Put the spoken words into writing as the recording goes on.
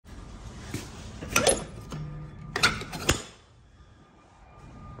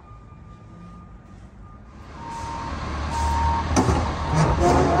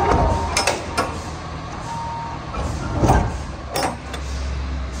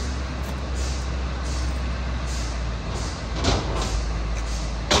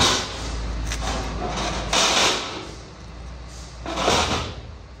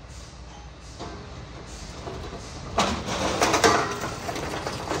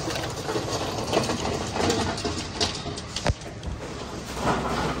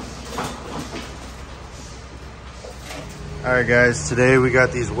Alright guys, today we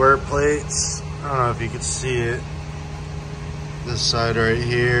got these wear plates. I don't know if you can see it. This side right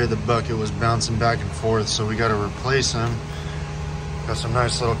here, the bucket was bouncing back and forth, so we got to replace them. Got some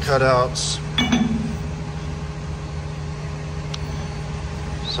nice little cutouts.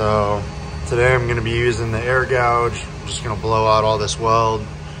 So today I'm going to be using the air gouge. I'm just going to blow out all this weld,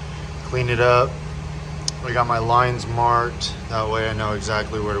 clean it up. I got my lines marked, that way I know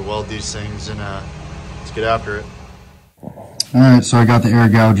exactly where to weld these things, and let's get after it. Alright, so I got the air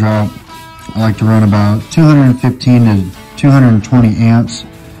gouge out. I like to run about 215 to 220 amps.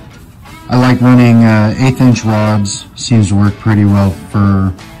 I like running 1/8 inch rods. Seems to work pretty well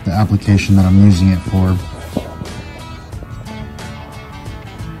for the application that I'm using it for.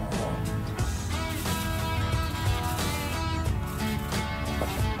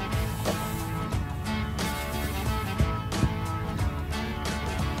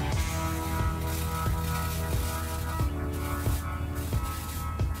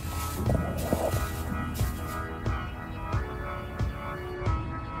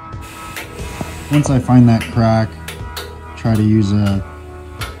 Once I find that crack, try to use a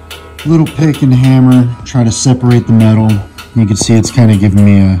little pick and hammer, try to separate the metal. You can see it's kind of giving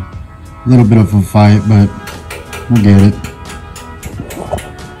me a little bit of a fight, but we'll get it.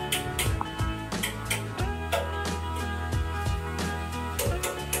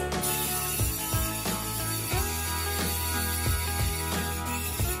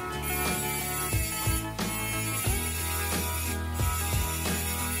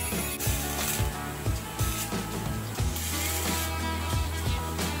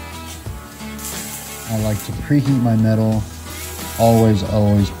 I like to preheat my metal. Always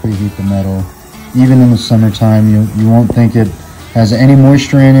preheat the metal. Even in the summertime, you won't think it has any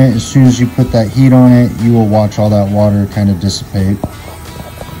moisture in it. As soon as you put that heat on it, you will watch all that water kind of dissipate.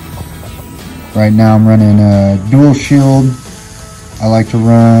 Right now I'm running a dual shield. I like to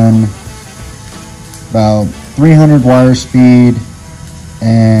run about 300 wire speed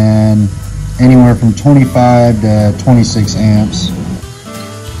and anywhere from 25 to 26 amps.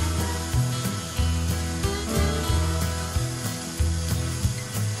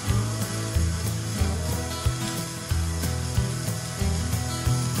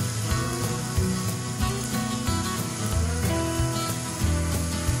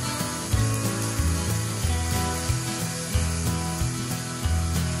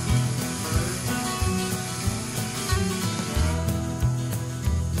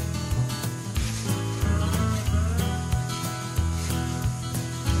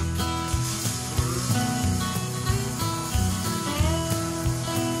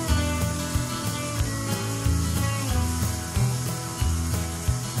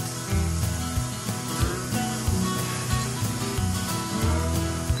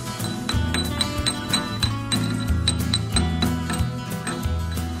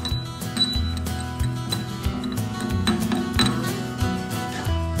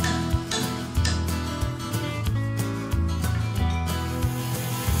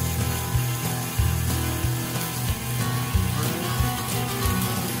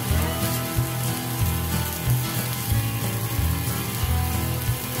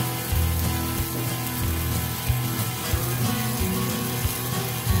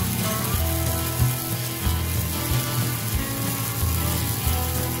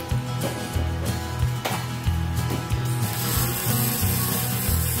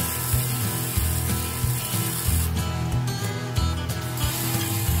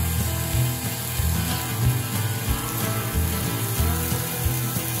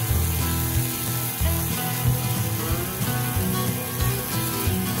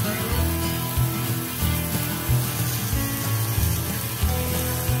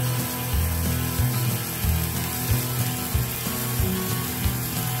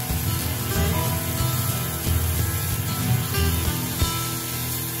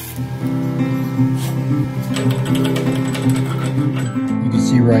 You can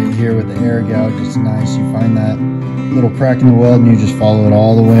see right here with the air gouge, it's nice. You find that little crack in the weld and you just follow it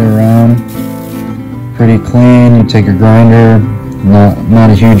all the way around. Pretty clean. You take your grinder, not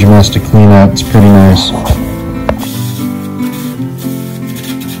a huge mess to clean up. It's pretty nice.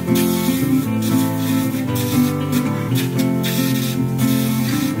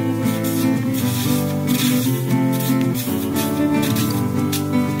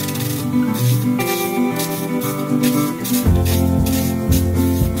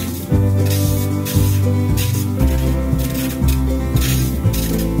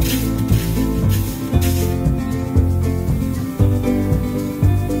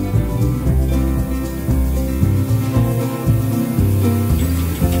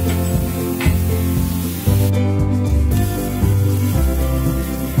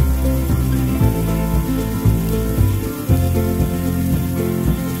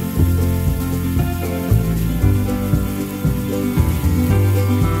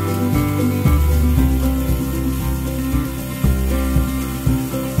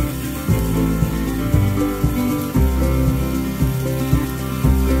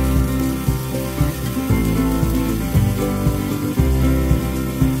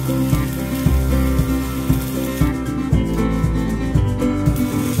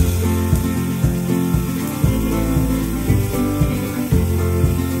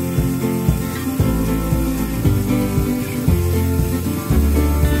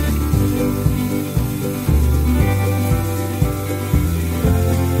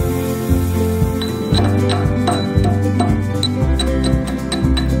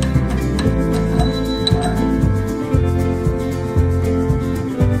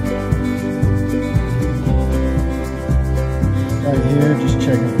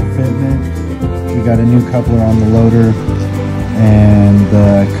 a new coupler on the loader, and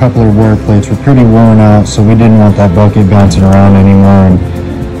the coupler wear plates were pretty worn out, so we didn't want that bucket bouncing around anymore.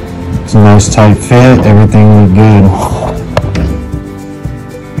 And it's a nice tight fit, everything looked good.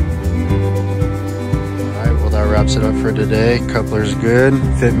 Alright, well that wraps it up for today. Coupler's good,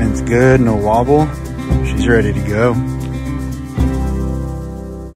 fitment's good, no wobble. She's ready to go.